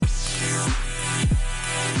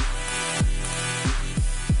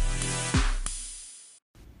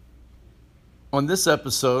On this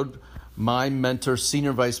episode, my mentor,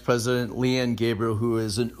 Senior Vice President Leanne Gabriel, who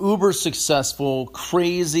is an uber successful,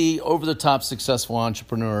 crazy, over-the-top successful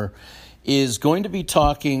entrepreneur, is going to be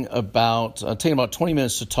taking about 20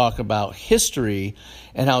 minutes to talk about history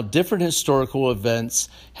and how different historical events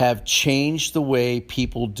have changed the way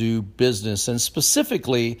people do business, and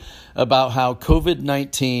specifically about how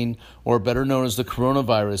COVID-19, or better known as the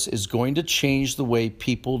coronavirus, is going to change the way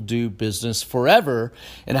people do business forever,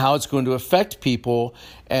 and how it's going to affect people,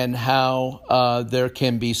 and how there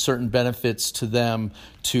can be certain benefits to them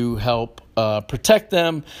to help protect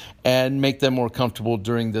them and make them more comfortable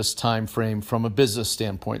during this time frame from a business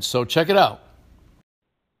standpoint. So check it out.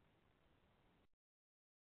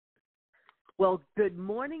 Well, good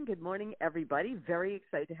morning, everybody. Very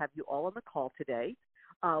excited to have you all on the call today.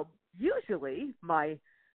 Usually my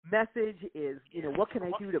message is, what can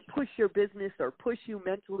I do to push your business or push you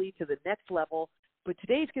mentally to the next level? But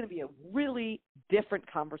today's going to be a really different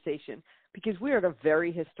conversation because we're at a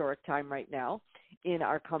very historic time right now in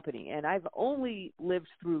our company. And I've only lived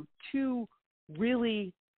through two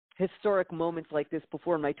really historic moments like this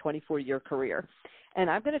before in my 24-year career. And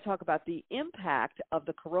I'm going to talk about the impact of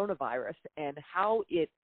the coronavirus and how it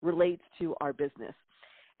relates to our business.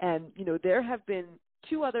 And, there have been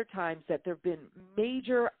two other times that there have been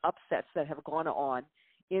major upsets that have gone on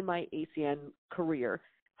in my ACN career,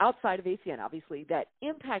 outside of ACN, obviously, that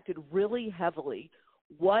impacted really heavily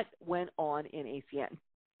what went on in ACN.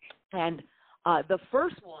 And the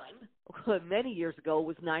first one many years ago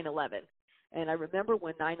was 9/11. And I remember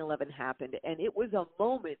when 9/11 happened, and it was a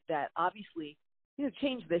moment that obviously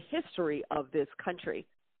changed the history of this country.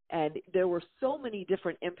 And there were so many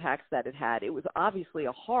different impacts that it had. It was obviously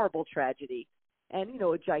a horrible tragedy and,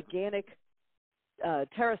 a gigantic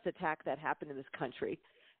terrorist attack that happened in this country.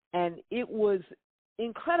 And it was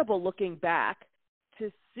incredible looking back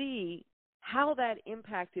to see how that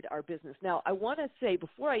impacted our business. Now, I want to say,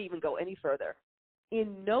 before I even go any further,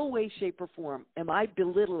 in no way, shape, or form am I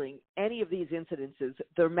belittling any of these incidences,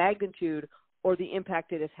 their magnitude, or the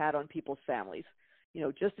impact it has had on people's families.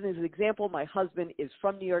 Just as an example, my husband is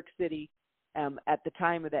from New York City. At the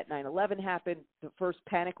time that 9/11 happened, the first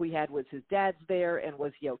panic we had was his dad's there, and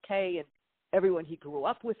was he okay? And everyone he grew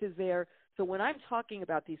up with is there. So when I'm talking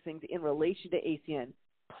about these things in relation to ACN,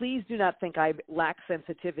 please do not think I lack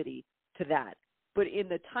sensitivity to that. But in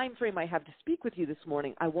the time frame I have to speak with you this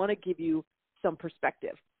morning, I want to give you some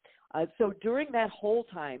perspective. So during that whole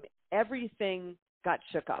time, everything got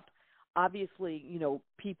shook up. Obviously,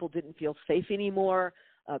 people didn't feel safe anymore.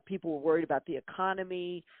 People were worried about the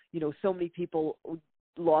economy. So many people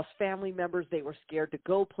lost family members. They were scared to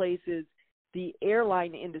go places. The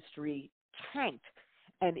airline industry tanked,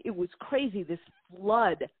 and it was crazy. This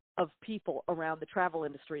flood of people around the travel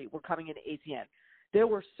industry were coming into ACN. There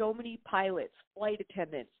were so many pilots, flight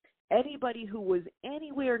attendants, anybody who was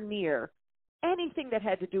anywhere near anything that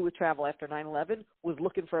had to do with travel after 9/11 was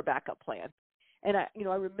looking for a backup plan. And I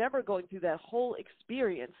remember going through that whole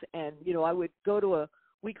experience, and I would go to a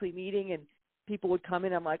weekly meeting, and people would come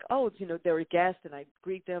in. I'm like, oh, they're a guest, and I'd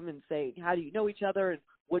greet them and say, how do you know each other, and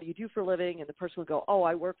what do you do for a living? And the person would go, oh,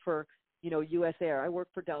 I work for U.S. Air, I work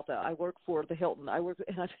for Delta, I work for the Hilton,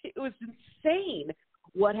 it was insane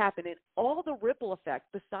what happened, and all the ripple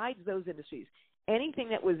effect besides those industries, anything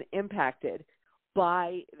that was impacted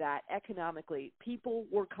by that economically, people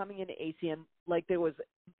were coming into ACN like there was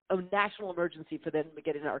a national emergency for them to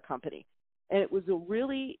get into our company. And it was a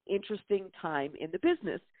really interesting time in the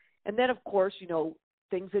business. And then, of course,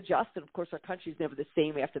 things adjust. And, of course, our country's never the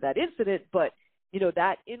same after that incident. But,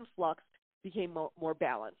 that influx became more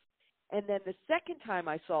balanced. And then the second time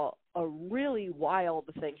I saw a really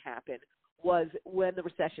wild thing happen was when the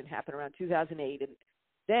recession happened around 2008. And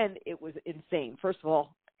then it was insane. First of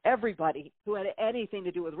all, everybody who had anything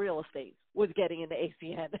to do with real estate was getting into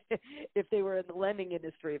ACN. If they were in the lending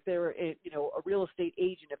industry, if they were a real estate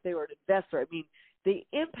agent, if they were an investor, the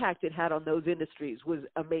impact it had on those industries was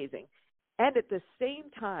amazing. And at the same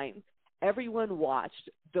time, everyone watched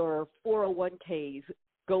their 401ks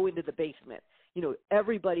go into the basement.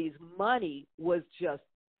 Everybody's money was just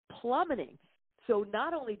plummeting. So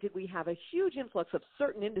not only did we have a huge influx of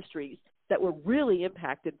certain industries that were really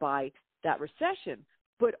impacted by that recession,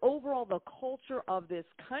 but overall, the culture of this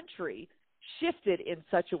country shifted in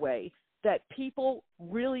such a way that people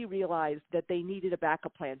really realized that they needed a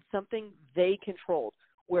backup plan, something they controlled,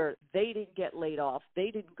 where they didn't get laid off,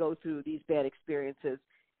 they didn't go through these bad experiences,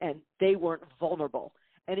 and they weren't vulnerable.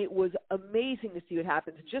 And it was amazing to see what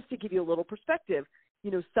happens. Just to give you a little perspective,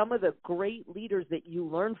 some of the great leaders that you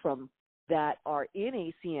learn from that are in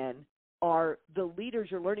ACN are the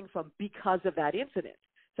leaders you're learning from because of that incident.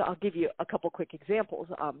 So I'll give you a couple quick examples.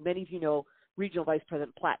 Many of you know Regional Vice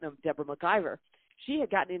President Platinum, Deborah McIver. She had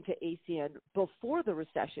gotten into ACN before the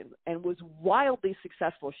recession and was wildly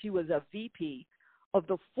successful. She was a VP of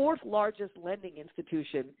the fourth largest lending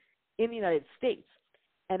institution in the United States.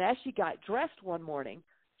 And as she got dressed one morning,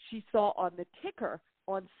 she saw on the ticker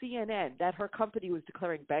on CNN that her company was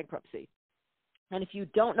declaring bankruptcy. And if you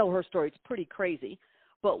don't know her story, it's pretty crazy.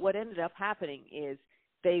 But what ended up happening is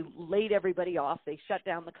they laid everybody off, they shut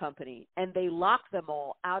down the company, and they locked them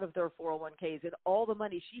all out of their 401ks. And all the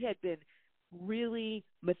money, she had been really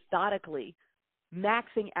methodically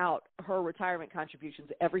maxing out her retirement contributions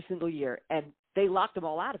every single year, and they locked them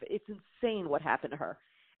all out of it. It's insane what happened to her.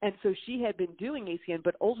 And so she had been doing ACN,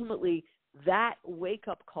 but ultimately that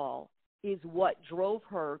wake-up call is what drove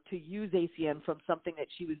her to use ACN from something that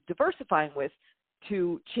she was diversifying with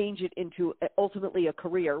to change it into ultimately a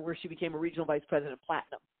career where she became a regional vice president of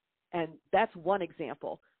Platinum. And that's one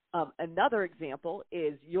example. Another example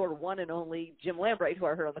is your one and only Jim Lambright, who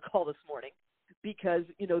I heard on the call this morning, because,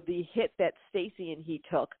 you know, the hit that Stacy and he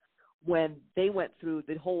took when they went through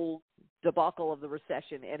the whole debacle of the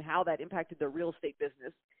recession and how that impacted their real estate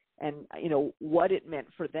business and, you know, what it meant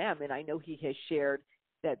for them. And I know he has shared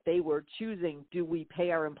that they were choosing, do we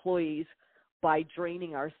pay our employees by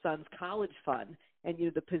draining our son's college fund? And, you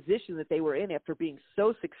know, the position that they were in after being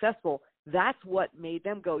so successful, that's what made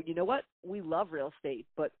them go, you know what, we love real estate,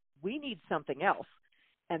 but we need something else.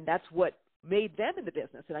 And that's what made them in the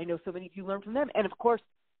business. And I know so many of you learned from them. And, of course,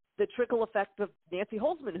 the trickle effect of Nancy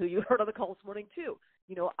Holzman, who you heard on the call this morning, too.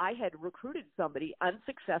 You know, I had recruited somebody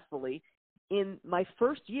unsuccessfully in my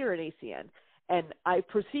first year in ACN, and I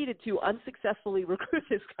proceeded to unsuccessfully recruit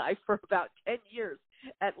this guy for about 10 years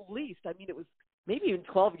at least. I mean, it was maybe even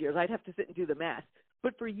 12 years. I'd have to sit and do the math.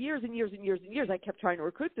 But for years and years and years and years, I kept trying to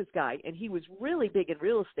recruit this guy, and he was really big in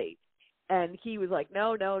real estate. And he was like,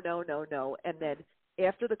 no. And then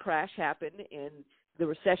after the crash happened and the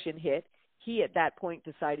recession hit, he at that point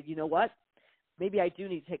decided, you know what, maybe I do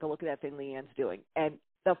need to take a look at that thing Leanne's doing. And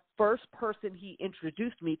the first person he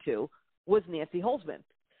introduced me to was Nancy Holzman.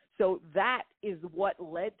 So that is what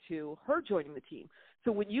led to her joining the team.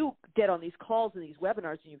 So when you get on these calls and these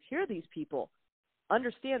webinars and you hear these people,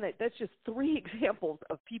 understand that that's just 3 examples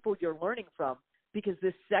of people you're learning from, because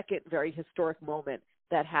this second very historic moment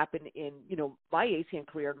that happened in, you know, my ACN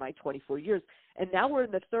career in my 24 years. And now we're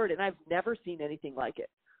in the third, and I've never seen anything like it.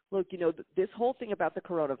 Look, you know, this whole thing about the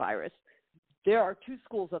coronavirus, there are 2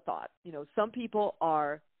 schools of thought. You know, some people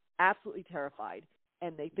are absolutely terrified,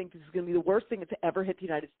 and they think this is going to be the worst thing that's ever hit the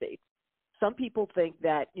United States. Some people think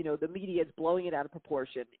that, you know, the media is blowing it out of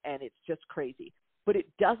proportion, and it's just crazy. But it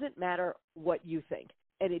doesn't matter what you think,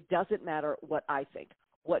 and it doesn't matter what I think.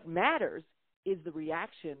 What matters is the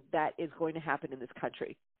reaction that is going to happen in this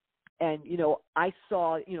country. And, you know, I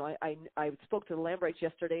saw, you know, I spoke to the Lambrights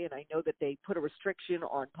yesterday, and I know that they put a restriction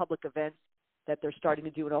on public events that they're starting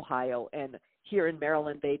to do in Ohio. And here in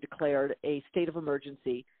Maryland, they declared a state of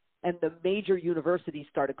emergency, and the major universities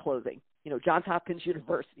started closing. You know, Johns Hopkins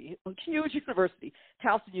University, a huge university,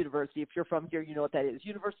 Towson University, if you're from here, you know what that is.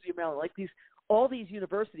 University of Maryland, like all these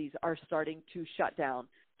universities are starting to shut down.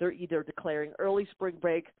 They're either declaring early spring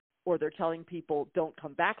break, or they're telling people don't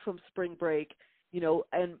come back from spring break. You know,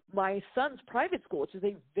 and my son's private school, which is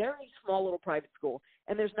a very small little private school,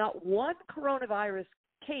 and there's not one coronavirus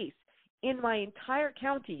case in my entire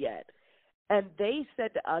county yet. And they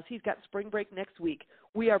said to us, he's got spring break next week.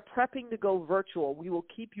 We are prepping to go virtual. We will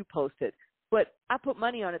keep you posted. But I put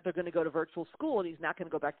money on it. They're going to go to virtual school, and he's not going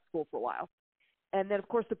to go back to school for a while. And then, of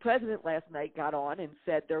course, the president last night got on and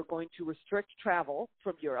said they're going to restrict travel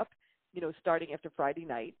from Europe, you know, starting after Friday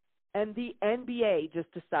night. And the NBA just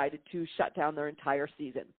decided to shut down their entire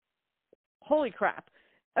season. Holy crap.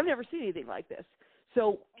 I've never seen anything like this.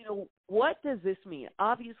 So, you know, what does this mean?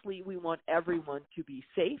 Obviously, we want everyone to be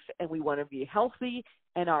safe, and we want to be healthy,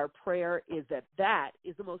 and our prayer is that that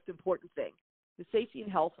is the most important thing, the safety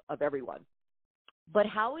and health of everyone. But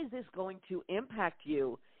how is this going to impact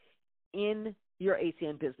you in your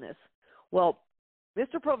ACN business? Well,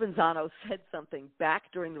 Mr. Provenzano said something back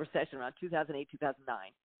during the recession around 2008, 2009.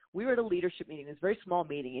 We were at a leadership meeting, this very small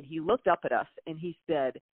meeting, and he looked up at us and he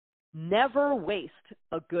said, never waste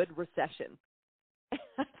a good recession.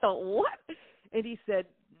 I thought, what? And he said,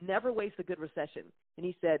 never waste a good recession. And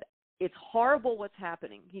he said, it's horrible what's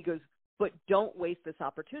happening. He goes, but don't waste this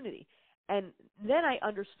opportunity. And then I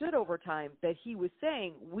understood over time that he was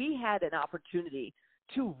saying we had an opportunity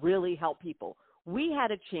to really help people. We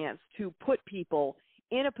had a chance to put people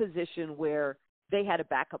in a position where they had a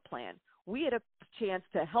backup plan. We had a chance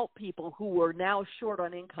to help people who were now short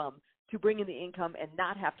on income to bring in the income and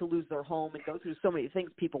not have to lose their home and go through so many things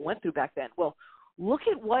people went through back then. Well, look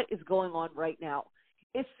at what is going on right now.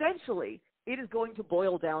 Essentially, it is going to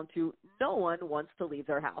boil down to no one wants to leave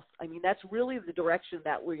their house. I mean, that's really the direction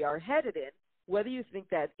that we are headed in. Whether you think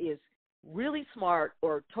that is really smart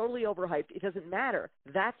or totally overhyped, it doesn't matter.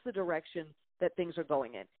 That's the direction that things are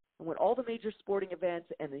going in. And when all the major sporting events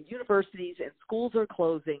and the universities and schools are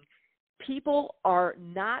closing, people are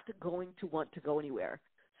not going to want to go anywhere.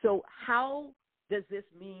 So how does this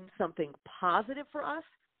mean something positive for us?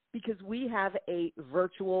 Because we have a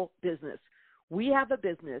virtual business. We have a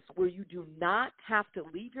business where you do not have to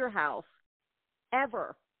leave your house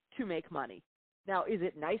ever to make money. Now, is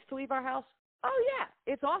it nice to leave our house? Oh,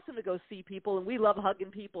 yeah. It's awesome to go see people, and we love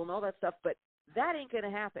hugging people and all that stuff, but that ain't going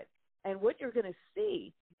to happen. And what you're going to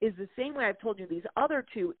see is the same way I've told you these other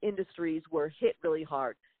two industries were hit really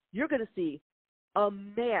hard. You're going to see a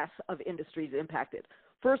mass of industries impacted.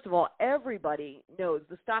 First of all, everybody knows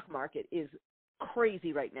the stock market is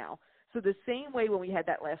crazy right now. So the same way when we had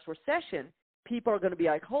that last recession, people are going to be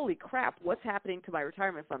like, holy crap, what's happening to my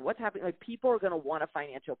retirement fund? What's happening? Like, people are going to want a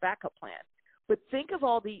financial backup plan. But think of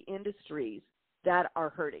all the industries that are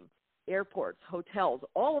hurting. Airports, hotels,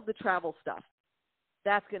 all of the travel stuff.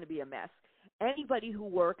 That's going to be a mess. Anybody who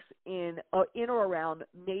works in or around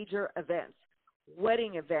major events,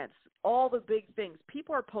 wedding events, all the big things,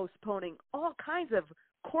 people are postponing. All kinds of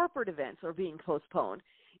corporate events are being postponed.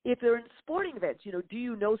 If they're in sporting events, do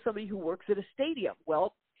you know somebody who works at a stadium?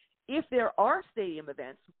 Well, if there are stadium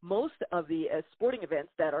events, most of the sporting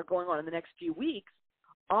events that are going on in the next few weeks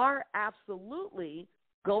are absolutely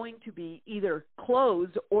going to be either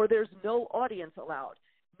closed or there's no audience allowed.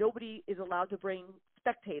 Nobody is allowed to bring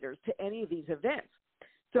spectators to any of these events.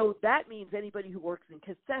 So that means anybody who works in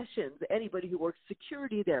concessions, anybody who works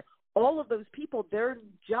security there, all of those people, their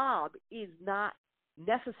job is not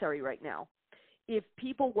necessary right now. If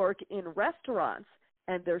people work in restaurants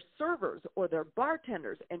and they're servers or they're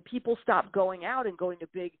bartenders and people stop going out and going to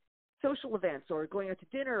big social events or going out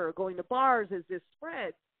to dinner or going to bars as this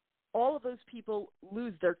spreads, all of those people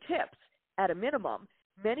lose their tips at a minimum.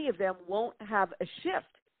 Many of them won't have a shift.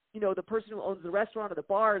 The person who owns the restaurant or the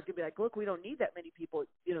bar is going to be like, look, we don't need that many people.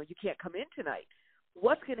 You can't come in tonight.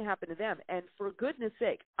 What's going to happen to them? And for goodness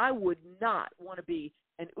sake, I would not want to be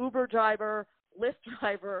an Uber driver, Lyft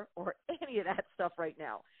driver, or any of that stuff right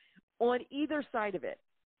now. On either side of it,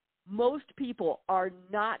 most people are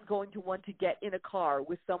not going to want to get in a car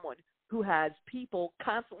with someone who has people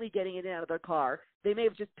constantly getting in and out of their car. They may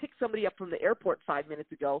have just picked somebody up from the airport 5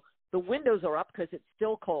 minutes ago. The windows are up because it's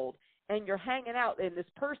still cold, and you're hanging out in this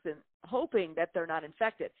person hoping that they're not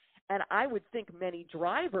infected. And I would think many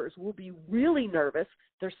drivers will be really nervous.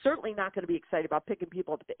 They're certainly not going to be excited about picking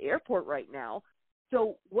people up at the airport right now.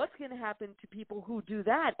 So what's going to happen to people who do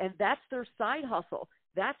that? And that's their side hustle.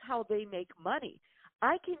 That's how they make money.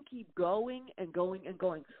 I can keep going and going and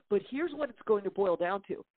going, but here's what it's going to boil down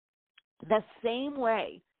to. The same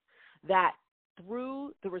way that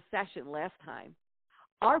through the recession last time,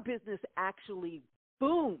 our business actually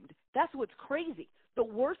boomed. That's what's crazy. The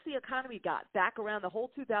worse the economy got back around the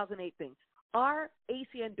whole 2008 thing, our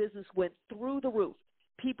ACN business went through the roof.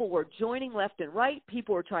 People were joining left and right.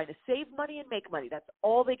 People were trying to save money and make money. That's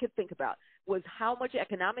all they could think about was how much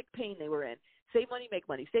economic pain they were in. Save money, make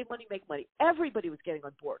money. Save money, make money. Everybody was getting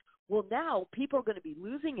on board. Well, now people are going to be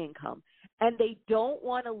losing income, and they don't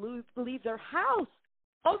want to leave their house.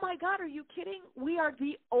 Oh, my God, are you kidding? We are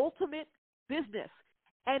the ultimate business,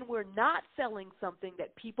 and we're not selling something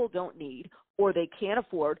that people don't need or they can't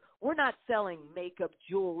afford. We're not selling makeup,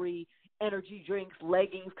 jewelry, energy drinks,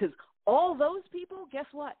 leggings, because all those people, guess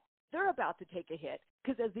what? They're about to take a hit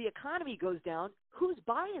because as the economy goes down, who's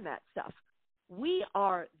buying that stuff? We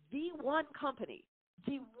are the one company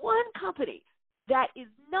that is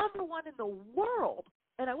number one in the world.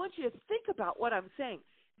 And I want you to think about what I'm saying.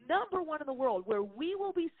 Number one in the world, where we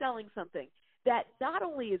will be selling something that not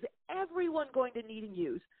only is everyone going to need and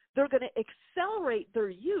use, they're going to accelerate their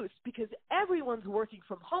use because everyone's working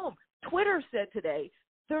from home. Twitter said today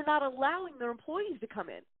they're not allowing their employees to come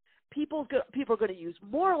in. People are going to use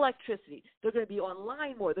more electricity. They're going to be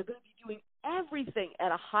online more. They're going to be doing everything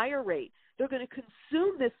at a higher rate. They're going to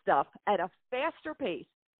consume this stuff at a faster pace,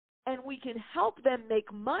 and we can help them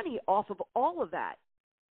make money off of all of that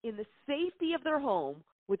in the safety of their home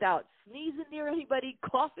without sneezing near anybody,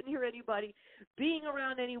 coughing near anybody, being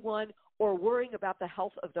around anyone, or worrying about the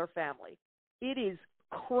health of their family. It is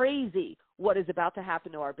crazy what is about to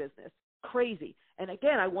happen to our business. Crazy. And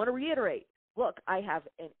again, I want to reiterate, look, I have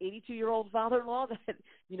an 82-year-old father-in-law that,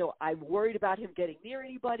 I'm worried about him getting near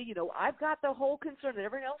anybody. I've got the whole concern that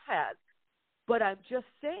everyone else has. But I'm just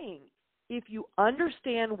saying, if you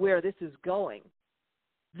understand where this is going,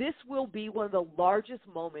 this will be one of the largest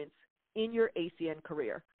moments in your ACN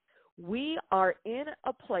career. We are in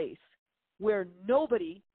a place where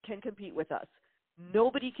nobody can compete with us.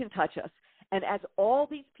 Nobody can touch us. And as all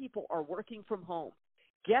these people are working from home,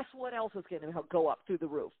 guess what else is going to go up through the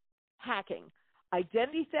roof? Hacking.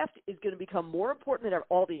 Identity theft is going to become more important than ever.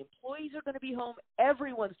 All the employees are going to be home.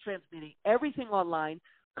 Everyone's transmitting everything online.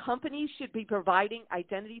 Companies should be providing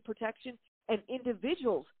identity protection, and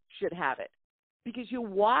individuals should have it, because you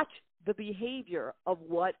watch the behavior of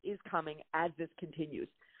what is coming as this continues.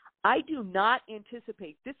 I do not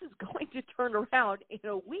anticipate this is going to turn around in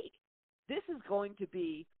a week. This is going to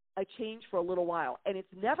be a change for a little while, and it's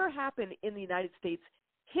never happened in the United States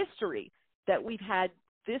history that we've had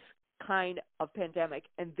this kind of pandemic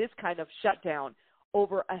and this kind of shutdown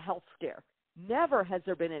over a health scare. Never has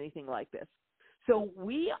there been anything like this. So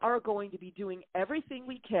we are going to be doing everything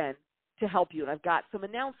we can to help you, and I've got some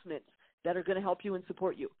announcements that are going to help you and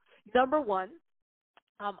support you. Number one,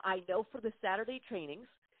 I know for the Saturday trainings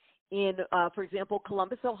in, for example,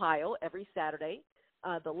 Columbus, Ohio, every Saturday,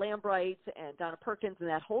 the Lambrights and Donna Perkins and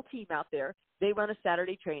that whole team out there, they run a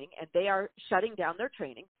Saturday training, and they are shutting down their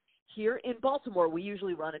training. Here in Baltimore, we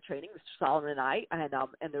usually run a training, Mr. Solomon and I,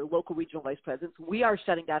 and their local regional vice presidents. We are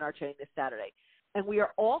shutting down our training this Saturday. And we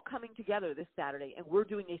are all coming together this Saturday, and we're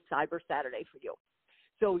doing a Cyber Saturday for you.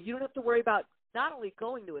 So you don't have to worry about not only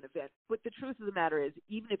going to an event, but the truth of the matter is,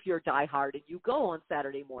 even if you're diehard and you go on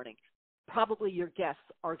Saturday morning, probably your guests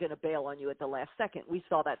are going to bail on you at the last second. We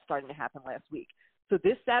saw that starting to happen last week. So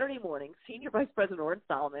this Saturday morning, Senior Vice President Orrin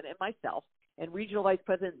Solomon and myself, and Regional Vice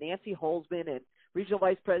President Nancy Holzman, and Regional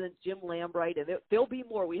Vice President Jim Lambright, and there'll be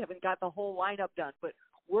more. We haven't got the whole lineup done, but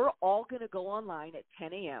we're all going to go online at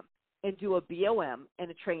 10 a.m. and do a BOM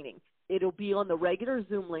and a training. It'll be on the regular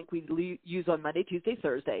Zoom link we use on Monday, Tuesday,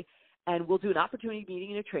 Thursday, and we'll do an opportunity meeting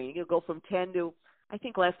and a training. It'll go from 10 to, I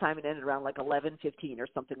think last time it ended around like 11:15 or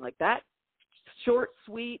something like that. Short,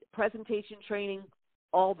 sweet, presentation training,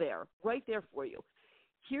 all there, right there for you.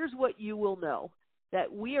 Here's what you will know,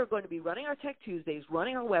 that we are going to be running our Tech Tuesdays,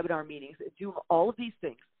 running our webinar meetings, and doing all of these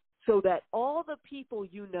things so that all the people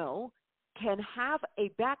you know can have a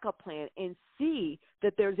backup plan and see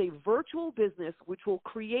that there's a virtual business which will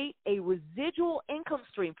create a residual income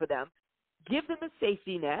stream for them, give them a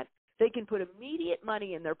safety net. They can put immediate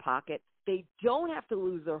money in their pocket. They don't have to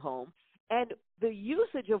lose their home. And the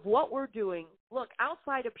usage of what we're doing, look,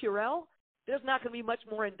 outside of Purell, there's not going to be much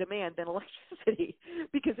more in demand than electricity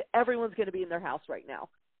because everyone's going to be in their house right now.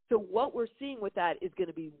 So what we're seeing with that is going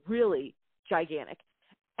to be really gigantic.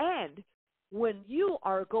 And when you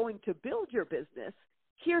are going to build your business,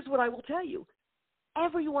 here's what I will tell you.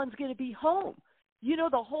 Everyone's going to be home. You know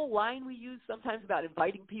the whole line we use sometimes about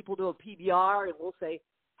inviting people to a PBR, and we'll say,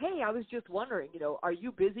 hey, I was just wondering, are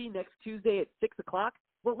you busy next Tuesday at 6 o'clock?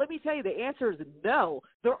 Well, let me tell you, the answer is no.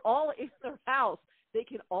 They're all in their house. They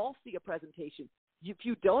can all see a presentation. If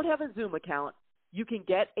you don't have a Zoom account, you can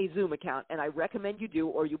get a Zoom account, and I recommend you do,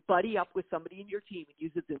 or you buddy up with somebody in your team and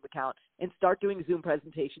use a Zoom account and start doing Zoom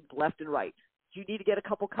presentations left and right. Do you need to get a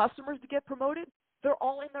couple customers to get promoted? They're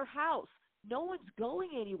all in their house. No one's going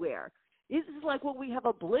anywhere. This is like when we have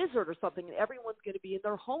a blizzard or something and everyone's going to be in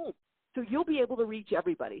their home. So you'll be able to reach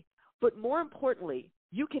everybody. But more importantly,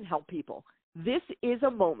 you can help people. This is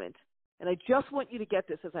a moment, and I just want you to get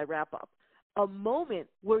this as I wrap up, a moment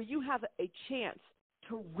where you have a chance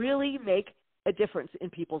to really make a difference in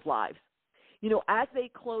people's lives. As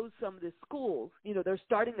they close some of the schools, they're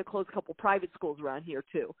starting to close a couple private schools around here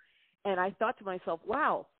too. And I thought to myself,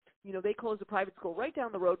 wow, they closed a private school right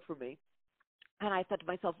down the road from me. And I thought to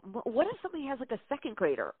myself, what if somebody has like a second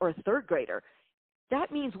grader or a third grader?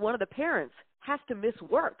 That means one of the parents has to miss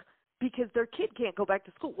work because their kid can't go back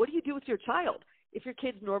to school. What do you do with your child if your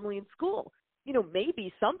kid's normally in school?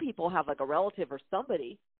 Maybe some people have like a relative or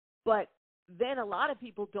somebody, but then a lot of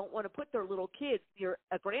people don't want to put their little kids near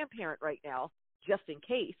a grandparent right now, just in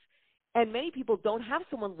case. And many people don't have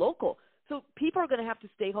someone local. So people are going to have to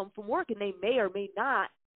stay home from work, and they may or may not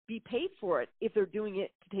be paid for it if they're doing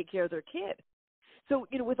it to take care of their kid. So,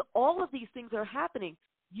 with all of these things that are happening,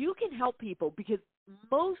 you can help people because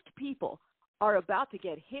most people are about to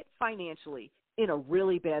get hit financially in a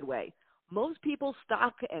really bad way. Most people's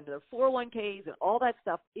stock and their 401ks and all that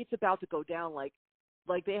stuff, it's about to go down like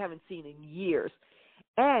they haven't seen in years.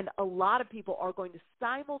 And a lot of people are going to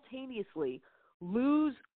simultaneously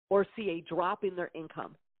lose or see a drop in their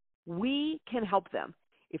income. We can help them.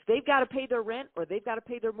 If they've got to pay their rent or they've got to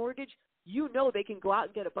pay their mortgage, they can go out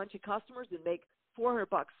and get a bunch of customers and make $400,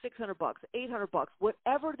 $600, $800,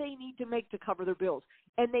 whatever they need to make to cover their bills.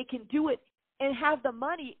 And they can do it and have the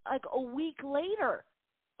money like a week later.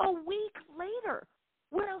 A week later.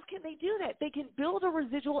 Where else can they do that? They can build a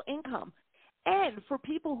residual income. And for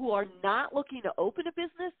people who are not looking to open a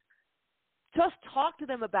business, just talk to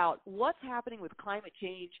them about what's happening with climate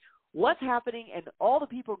change, what's happening, and all the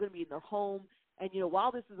people are going to be in their home. And,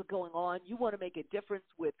 while this is going on, you want to make a difference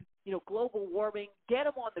with, global warming. Get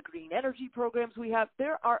them on the green energy programs we have.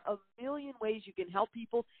 There are a million ways you can help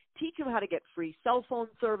people. Teach them how to get free cell phone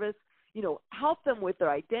service, help them with their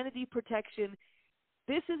identity protection.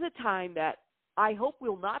 This is a time that I hope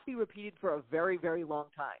will not be repeated for a very, very long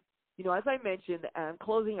time. As I mentioned, and I'm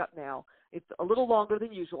closing up now, it's a little longer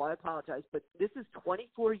than usual. I apologize, but this is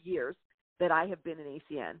 24 years that I have been in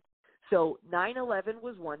ACN. So 9/11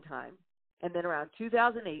 was one time, and then around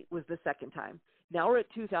 2008 was the second time. Now we're at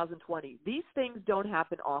 2020. These things don't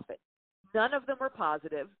happen often. None of them are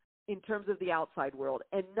positive in terms of the outside world,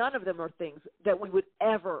 and none of them are things that we would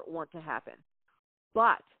ever want to happen.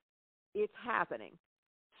 But it's happening.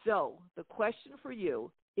 So the question for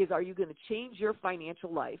you is, are you going to change your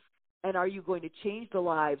financial life, and are you going to change the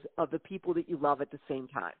lives of the people that you love at the same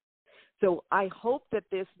time? So I hope that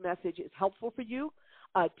this message is helpful for you.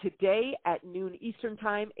 Today at noon Eastern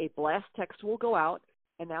time, a blast text will go out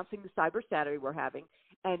announcing the Cyber Saturday we're having.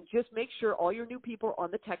 And just make sure all your new people are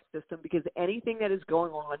on the text system, because anything that is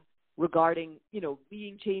going on regarding,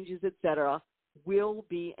 meeting changes, et cetera, will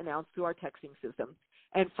be announced through our texting system.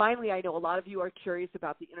 And finally, I know a lot of you are curious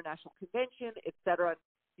about the international convention, et cetera.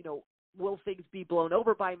 Will things be blown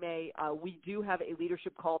over by May? We do have a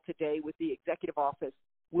leadership call today with the executive office.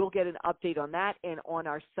 We'll get an update on that. And on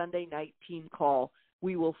our Sunday night team call,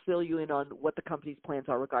 we will fill you in on what the company's plans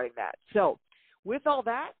are regarding that. So with all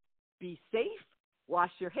that, be safe,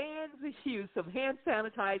 wash your hands, use some hand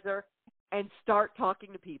sanitizer, and start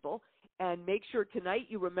talking to people. And make sure tonight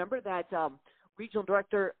you remember that Regional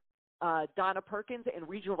Director Donna Perkins and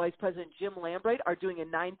Regional Vice President Jim Lambright are doing a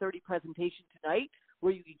 9:30 presentation tonight,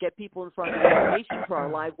 where you can get people in front of the information for our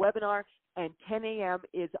live webinar, and 10 a.m.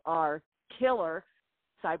 is our killer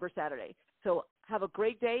Cyber Saturday. So have a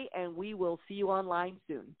great day, and we will see you online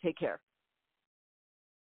soon. Take care.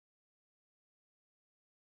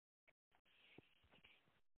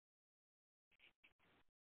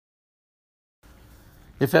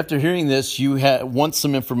 If after hearing this, you want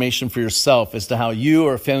some information for yourself as to how you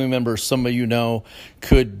or a family member or somebody you know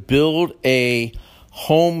could build a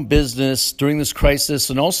home business during this crisis,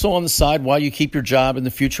 and also on the side while you keep your job in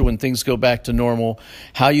the future when things go back to normal,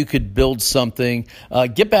 how you could build something,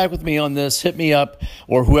 get back with me on this. Hit me up,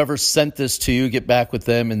 or whoever sent this to you, get back with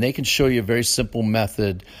them, and they can show you a very simple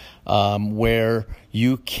method where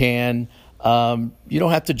you can, you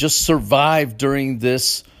don't have to just survive during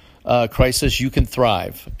this crisis. You can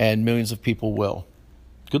thrive, and millions of people will.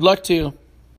 Good luck to you.